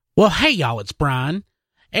Well, hey y'all, it's Brian,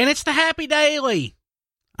 and it's the Happy Daily.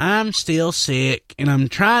 I'm still sick, and I'm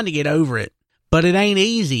trying to get over it, but it ain't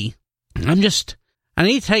easy. I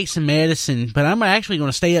need to take some medicine, but I'm actually going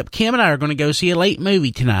to stay up. Kim and I are going to go see a late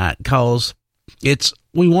movie tonight, because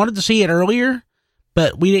we wanted to see it earlier,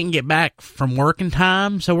 but we didn't get back from work in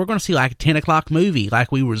time, so we're going to see like a 10 o'clock movie,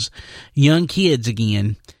 like we was young kids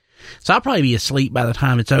again. So I'll probably be asleep by the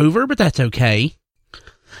time it's over, but that's okay.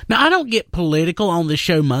 Now, I don't get political on this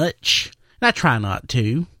show much, and I try not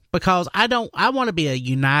to, because I want to be a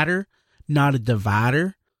uniter, not a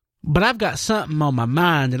divider, but I've got something on my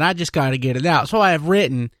mind, and I just got to get it out. So I have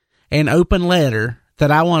written an open letter that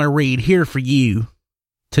I want to read here for you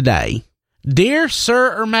today. Dear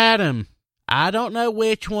Sir or Madam, I don't know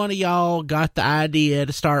which one of y'all got the idea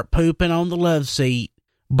to start pooping on the love seat,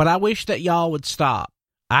 but I wish that y'all would stop.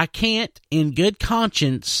 I can't, in good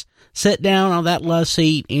conscience, sit down on that love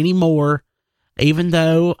seat anymore, even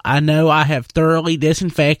though I know I have thoroughly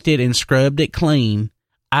disinfected and scrubbed it clean.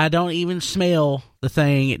 I don't even smell the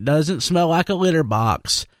thing. It doesn't smell like a litter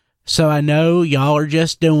box, so I know y'all are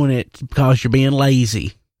just doing it because you're being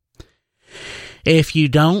lazy. If you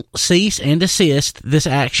don't cease and desist this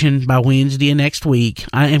action by Wednesday of next week,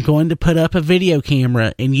 I am going to put up a video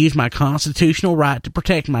camera and use my constitutional right to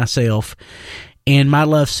protect myself in my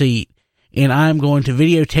love seat, and I'm going to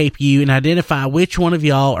videotape you and identify which one of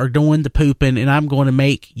y'all are doing the pooping, and I'm going to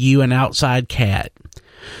make you an outside cat,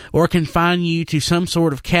 or confine you to some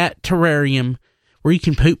sort of cat terrarium where you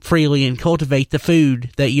can poop freely and cultivate the food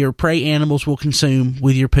that your prey animals will consume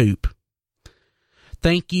with your poop.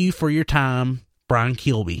 Thank you for your time, Brian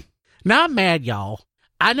Kilby. Now, I'm mad, y'all.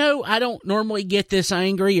 I know I don't normally get this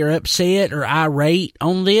angry or upset or irate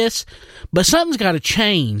on this, but something's got to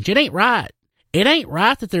change. It ain't right. It ain't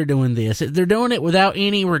right that they're doing this. They're doing it without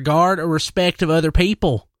any regard or respect of other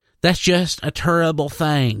people. That's just a terrible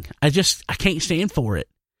thing. I can't stand for it.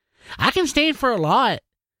 I can stand for a lot,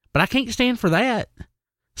 but I can't stand for that.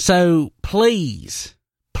 So please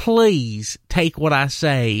take what I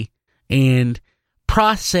say and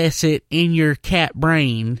process it in your cat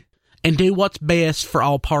brain and do what's best for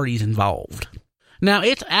all parties involved. Now,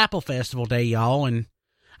 it's Apple Festival Day, y'all, and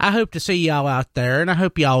I hope to see y'all out there, and I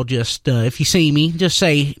hope y'all just, if you see me, just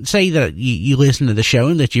say that you listen to the show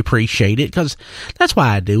and that you appreciate it, because that's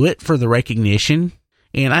why I do it, for the recognition,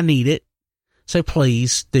 and I need it. So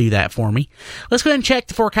please do that for me. Let's go ahead and check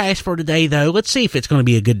the forecast for today, though. Let's see if it's going to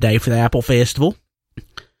be a good day for the Apple Festival.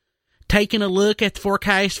 Taking a look at the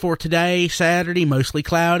forecast for today, Saturday, mostly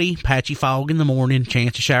cloudy, patchy fog in the morning,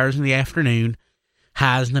 chance of showers in the afternoon,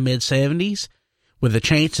 highs in the mid-70s, with a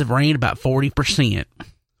chance of rain about 40%.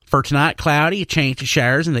 For tonight, cloudy, a chance of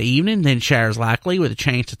showers in the evening, then showers likely with a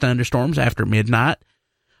chance of thunderstorms after midnight.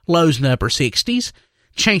 Lows in the upper 60s,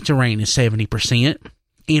 chance of rain is 70%.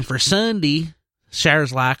 And for Sunday,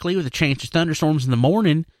 showers likely with a chance of thunderstorms in the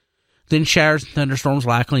morning, then showers and thunderstorms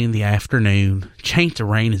likely in the afternoon. Chance of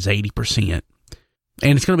rain is 80%.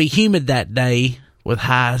 And it's going to be humid that day with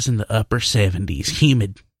highs in the upper 70s.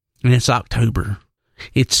 Humid. And it's October.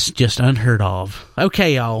 It's just unheard of.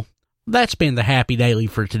 Okay, y'all. That's been the Happy Daily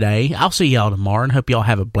for today. I'll see y'all tomorrow and hope y'all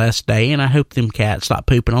have a blessed day. And I hope them cats stop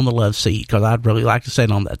pooping on the love seat, because I'd really like to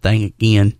sit on that thing again.